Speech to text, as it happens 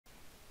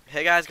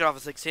Hey guys, Get Off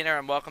of 16 here,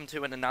 and welcome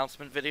to an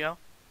announcement video.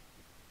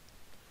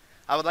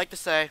 I would like to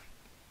say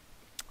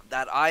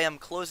that I am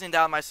closing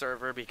down my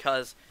server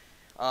because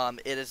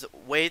it is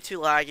way too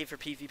laggy for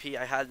PvP.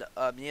 I had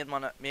me and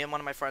one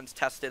of my friends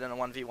tested in a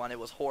 1v1. It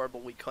was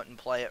horrible. We couldn't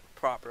play it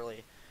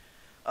properly.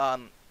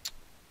 But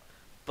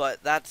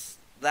that's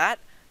that.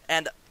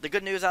 And the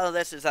good news out of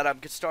this is that I'm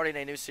starting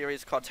a new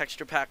series called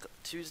Texture Pack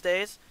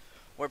Tuesdays,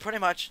 where pretty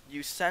much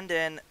you send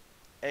in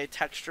a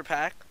texture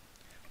pack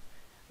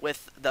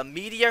with the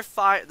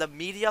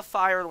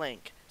mediafire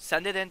link.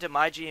 Send it into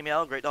my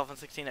Gmail,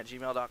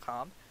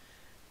 greatdolphin16@gmail.com.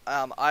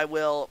 I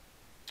will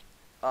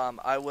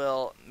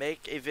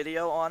make a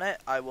video on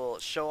it. I will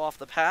show off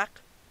the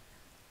pack.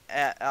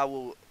 I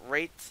will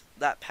rate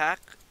that pack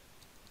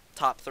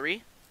top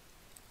 3.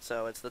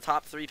 So it's the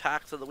top 3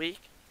 packs of the week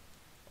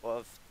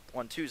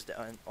on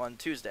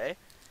Tuesday,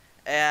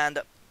 and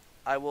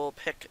I will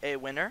pick a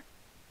winner,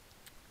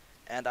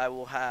 and I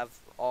will have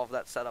all of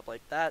that set up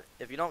like that.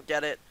 If you don't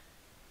get it,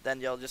 then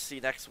you'll just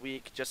see next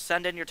week. Just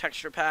send in your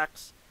texture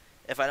packs.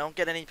 If I don't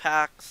get any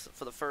packs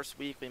for the first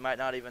week, we might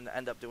not even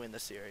end up doing the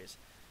series.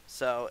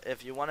 So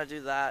if you want to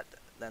do that,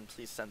 then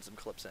please send some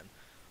clips in.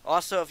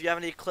 Also, if you have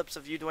any clips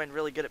of you doing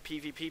really good at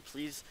PvP,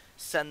 please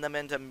send them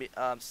into my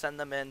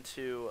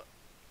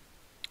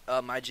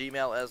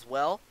Gmail as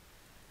well.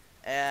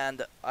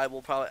 And I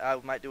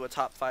might do a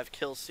top 5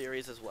 kills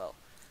series as well.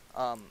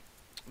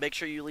 Make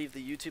sure you leave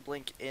the YouTube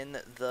link in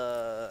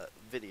the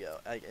video,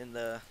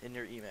 in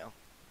your email.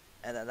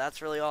 And then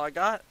that's really all I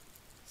got.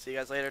 See you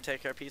guys later.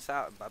 Take care. Peace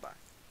out. And bye-bye.